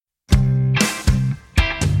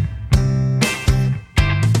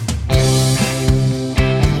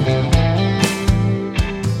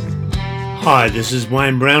Hi, this is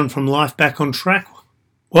Wayne Brown from Life Back on Track.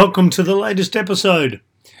 Welcome to the latest episode.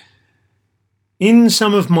 In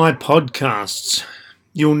some of my podcasts,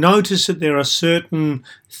 you'll notice that there are certain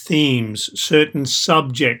themes, certain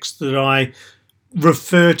subjects that I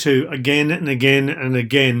refer to again and again and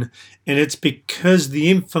again, and it's because the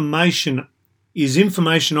information is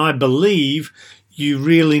information I believe you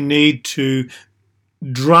really need to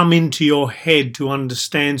drum into your head to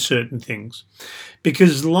understand certain things.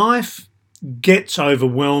 Because life gets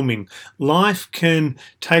overwhelming. Life can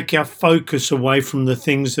take our focus away from the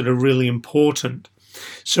things that are really important.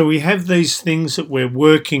 So we have these things that we're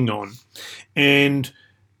working on and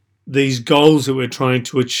these goals that we're trying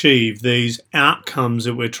to achieve, these outcomes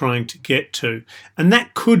that we're trying to get to. And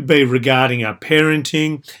that could be regarding our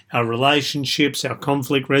parenting, our relationships, our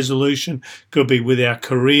conflict resolution, could be with our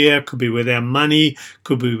career, could be with our money,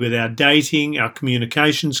 could be with our dating, our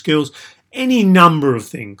communication skills, any number of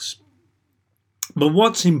things. But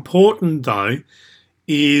what's important though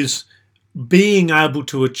is being able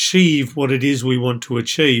to achieve what it is we want to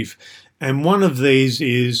achieve. And one of these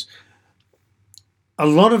is a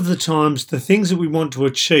lot of the times the things that we want to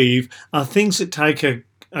achieve are things that take a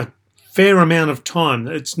fair amount of time.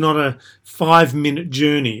 It's not a 5-minute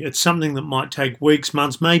journey. It's something that might take weeks,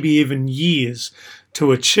 months, maybe even years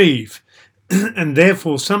to achieve. And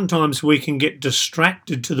therefore, sometimes we can get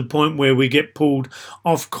distracted to the point where we get pulled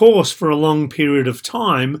off course for a long period of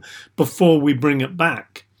time before we bring it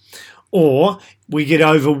back. Or we get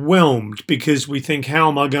overwhelmed because we think, how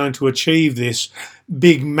am I going to achieve this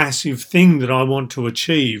big, massive thing that I want to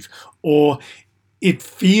achieve? Or it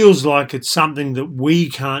feels like it's something that we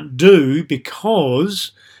can't do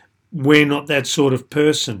because we're not that sort of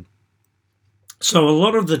person. So a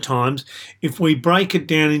lot of the times, if we break it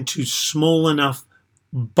down into small enough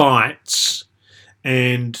bites,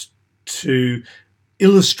 and to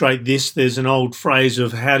illustrate this, there's an old phrase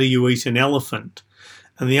of how do you eat an elephant?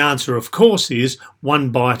 And the answer, of course, is one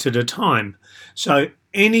bite at a time. So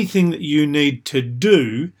anything that you need to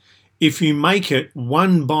do, if you make it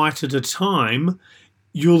one bite at a time,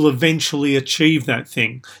 you'll eventually achieve that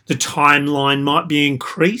thing. The timeline might be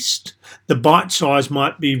increased. The bite size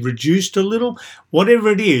might be reduced a little. Whatever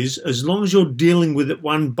it is, as long as you're dealing with it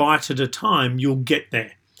one bite at a time, you'll get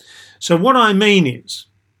there. So what I mean is,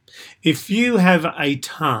 if you have a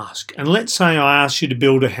task, and let's say I ask you to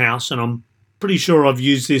build a house, and I'm pretty sure I've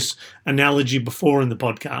used this analogy before in the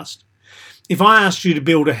podcast. If I asked you to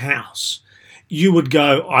build a house, you would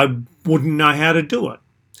go, I wouldn't know how to do it.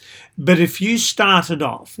 But if you started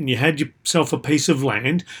off and you had yourself a piece of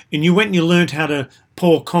land and you went and you learned how to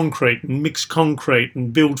pour concrete and mix concrete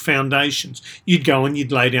and build foundations, you'd go and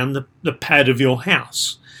you'd lay down the pad of your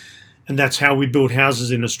house. And that's how we build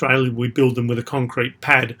houses in Australia. We build them with a concrete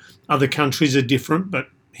pad. Other countries are different, but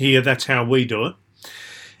here that's how we do it.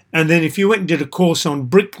 And then if you went and did a course on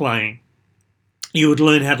bricklaying, you would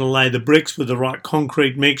learn how to lay the bricks with the right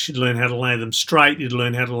concrete mix. You'd learn how to lay them straight. You'd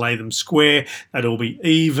learn how to lay them square. They'd all be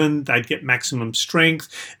even. They'd get maximum strength.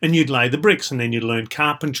 And you'd lay the bricks. And then you'd learn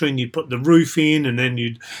carpentry and you'd put the roof in. And then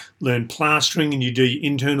you'd learn plastering and you'd do your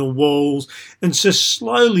internal walls. And so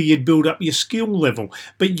slowly you'd build up your skill level.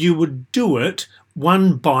 But you would do it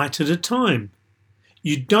one bite at a time.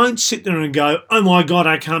 You don't sit there and go, oh my God,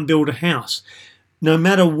 I can't build a house. No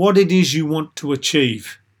matter what it is you want to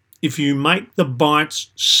achieve, if you make the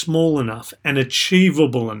bites small enough and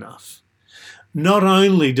achievable enough, not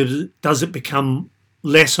only does it become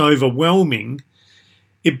less overwhelming,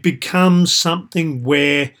 it becomes something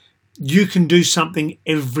where you can do something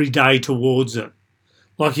every day towards it.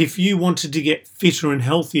 Like if you wanted to get fitter and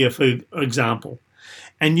healthier, for example,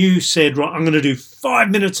 and you said, right, I'm going to do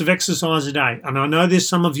 5 minutes of exercise a day. And I know there's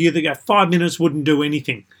some of you that go 5 minutes wouldn't do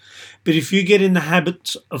anything. But if you get in the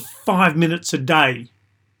habit of 5 minutes a day,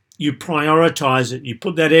 you prioritize it, you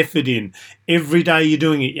put that effort in. Every day you're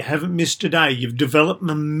doing it, you haven't missed a day, you've developed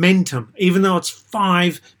momentum, even though it's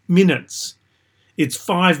 5 minutes. It's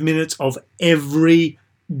 5 minutes of every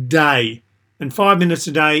day. And 5 minutes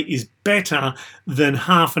a day is better than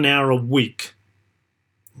half an hour a week.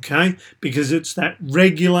 Okay? Because it's that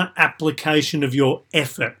regular application of your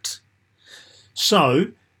effort.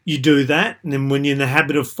 So you do that, and then when you're in the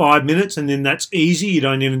habit of 5 minutes, and then that's easy, you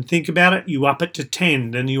don't even think about it, you up it to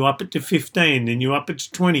 10, then you up it to 15, then you up it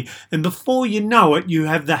to 20. And before you know it, you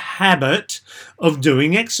have the habit of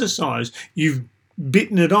doing exercise. You've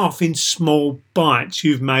bitten it off in small bites.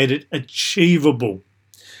 You've made it achievable.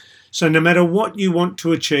 So no matter what you want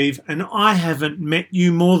to achieve, and I haven't met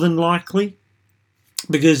you more than likely,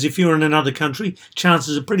 because if you're in another country,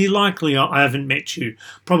 chances are pretty likely I haven't met you,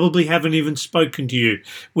 probably haven't even spoken to you,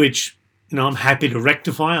 which I'm happy to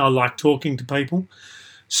rectify. I like talking to people.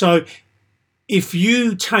 So if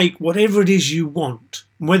you take whatever it is you want,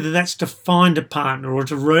 whether that's to find a partner or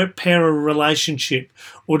to repair a relationship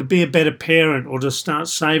or to be a better parent or to start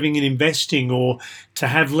saving and investing or to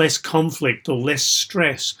have less conflict or less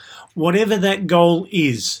stress, whatever that goal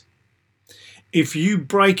is, if you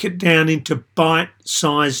break it down into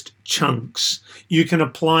bite-sized chunks, you can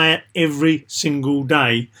apply it every single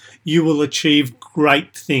day, you will achieve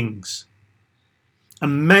great things.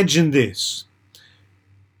 Imagine this.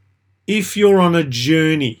 If you're on a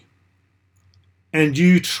journey and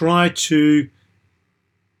you try to...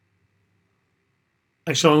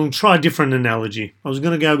 Actually, I'm going to try a different analogy. I was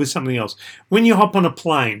going to go with something else. When you hop on a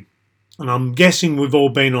plane, and I'm guessing we've all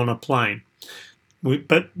been on a plane,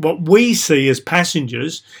 but what we see as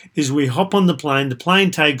passengers is we hop on the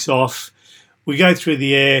plane takes off, we go through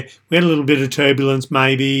the air, we had a little bit of turbulence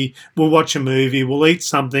maybe, we'll watch a movie, we'll eat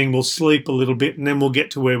something, we'll sleep a little bit, and then we'll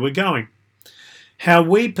get to where we're going. How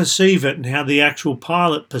we perceive it and how the actual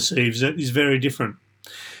pilot perceives it is very different.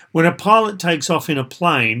 When a pilot takes off in a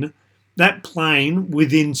plane, that plane,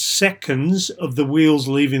 within seconds of the wheels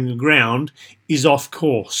leaving the ground, is off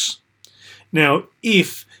course. Now,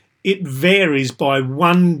 if it varies by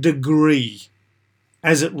 1 degree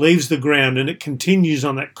as it leaves the ground and it continues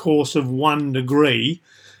on that course of 1 degree,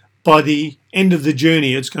 by the end of the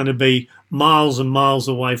journey it's going to be miles and miles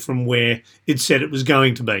away from where it said it was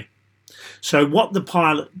going to be. So what the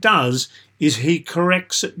pilot does is he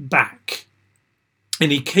corrects it back.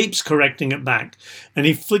 And he keeps correcting it back. And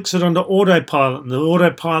he flicks it onto autopilot, and the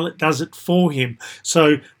autopilot does it for him.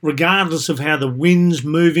 So regardless of how the wind's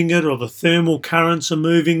moving it, or the thermal currents are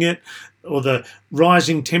moving it, or the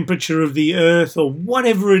rising temperature of the earth, or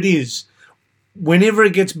whatever it is, whenever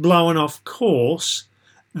it gets blown off course,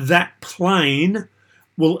 that plane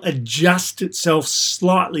will adjust itself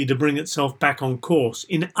slightly to bring itself back on course.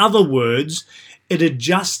 In other words, it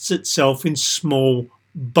adjusts itself in small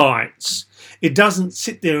bites. It doesn't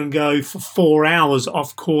sit there and go for 4 hours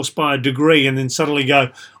off course by a degree and then suddenly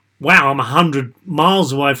go, wow, I'm 100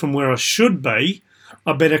 miles away from where I should be.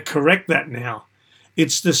 I better correct that now.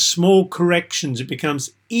 It's the small corrections. It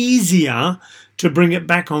becomes easier to bring it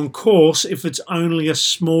back on course if it's only a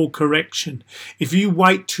small correction. If you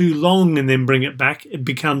wait too long and then bring it back, it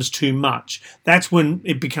becomes too much. That's when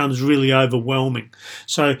it becomes really overwhelming.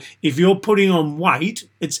 So if you're putting on weight,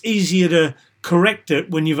 it's easier to correct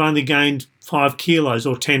it when you've only gained 5 kilos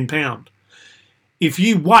or 10 pounds. If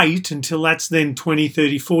you wait until that's then 20,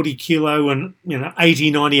 30, 40 kilo and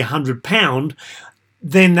 80, 90, 100 pound,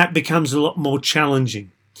 then that becomes a lot more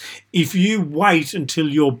challenging. If you wait until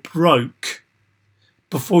you're broke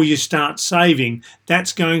before you start saving,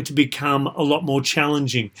 that's going to become a lot more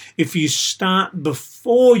challenging. If you start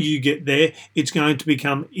before you get there, it's going to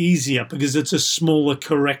become easier because it's a smaller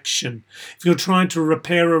correction. If you're trying to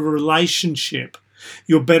repair a relationship,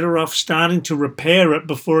 you're better off starting to repair it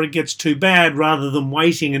before it gets too bad rather than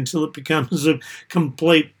waiting until it becomes a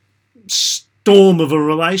complete storm of a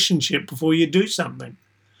relationship before you do something.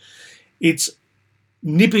 It's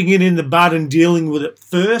nipping it in the bud and dealing with it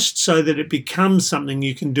first so that it becomes something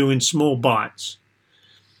you can do in small bites.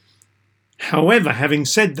 However, having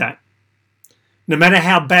said that, no matter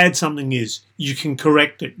how bad something is, you can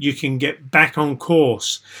correct it. You can get back on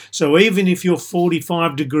course. So even if you're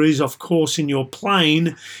 45 degrees off course in your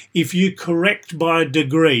plane, if you correct by a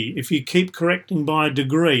degree, if you keep correcting by a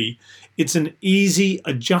degree, it's an easy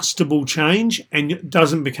adjustable change and it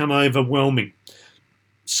doesn't become overwhelming.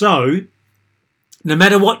 So no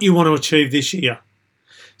matter what you want to achieve this year,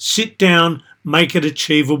 sit down, make it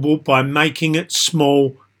achievable by making it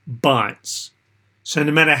small bites. So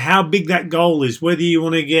no matter how big that goal is, whether you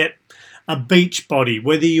want to get a beach body,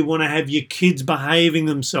 whether you want to have your kids behaving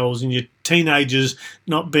themselves and your teenagers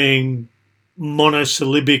not being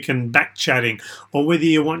monosyllabic and back-chatting, or whether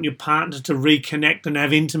you want your partner to reconnect and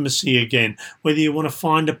have intimacy again, whether you want to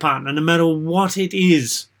find a partner, no matter what it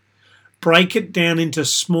is, break it down into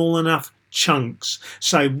small enough chunks.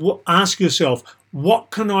 So ask yourself,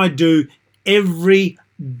 what can I do every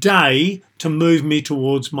day to move me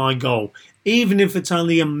towards my goal? Even if it's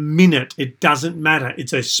only a minute, it doesn't matter.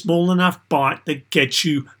 It's a small enough bite that gets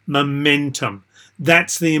you momentum.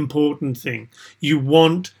 That's the important thing. You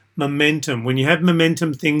want momentum. When you have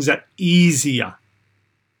momentum, things are easier.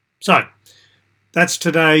 So, that's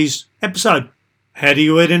today's episode. How do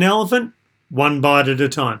you eat an elephant? One bite at a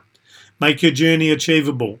time. Make your journey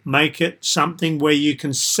achievable. Make it something where you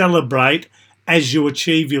can celebrate as you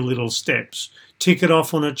achieve your little steps. Tick it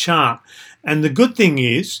off on a chart. And the good thing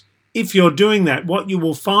is, if you're doing that, what you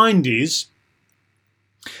will find is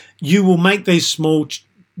you will make these small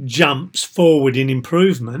jumps forward in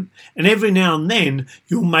improvement, and every now and then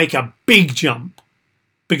you'll make a big jump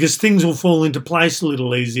because things will fall into place a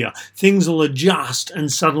little easier. Things will adjust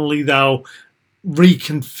and suddenly they'll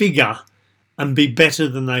reconfigure and be better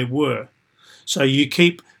than they were. So you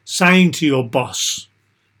keep saying to your boss,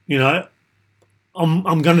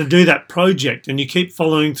 I'm going to do that project, and you keep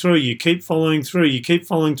following through,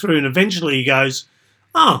 and eventually he goes,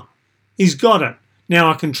 oh, he's got it. Now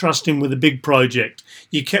I can trust him with a big project.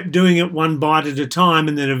 You kept doing it one bite at a time,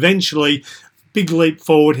 and then eventually, big leap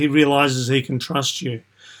forward, he realizes he can trust you.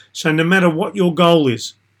 So no matter what your goal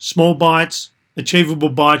is, small bites, achievable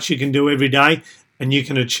bites you can do every day, and you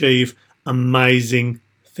can achieve amazing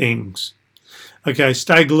things. Okay,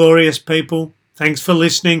 stay glorious, people. Thanks for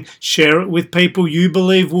listening. Share it with people you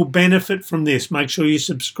believe will benefit from this. Make sure you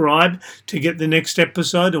subscribe to get the next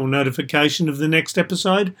episode or notification of the next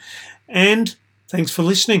episode. And thanks for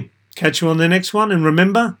listening. Catch you on the next one. And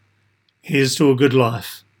remember, here's to a good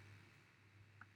life.